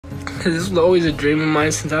Cause this was always a dream of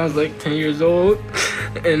mine since I was like 10 years old,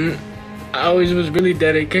 and I always was really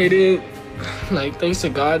dedicated. Like, thanks to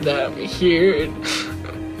God that I'm here and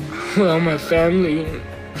with all my family and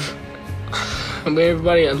with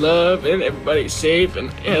everybody I love, and everybody's safe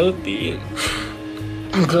and healthy.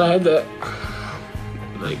 And I'm glad that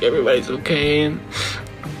like everybody's okay. And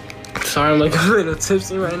sorry I'm like a little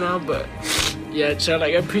tipsy right now, but yeah, chat,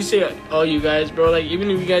 like I appreciate all you guys, bro. Like, even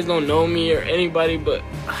if you guys don't know me or anybody, but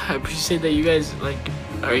I appreciate that you guys like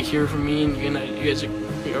are here for me, and you guys are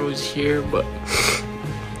always here. But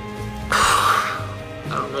I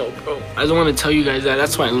don't know, bro. I just want to tell you guys that.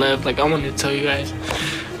 That's why I left. Like, I wanted to tell you guys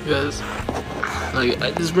because like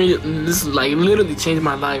this like literally changed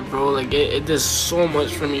my life, bro. Like it does so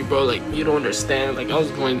much for me, bro. Like, you don't understand. Like, I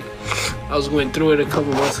was going through it a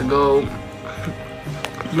couple months ago.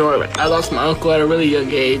 You know, I lost my uncle at a really young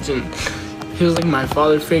age, and he was like my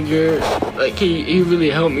father figure. Like, he really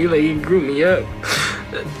helped me. Like, he grew me up.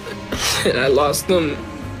 And I lost him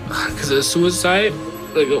because of suicide,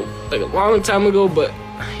 like a long time ago. But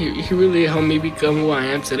he really helped me become who I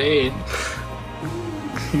am today. And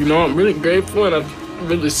you know, I'm really grateful, and I'm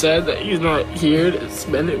really sad that he's not here to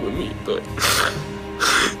spend it with me. But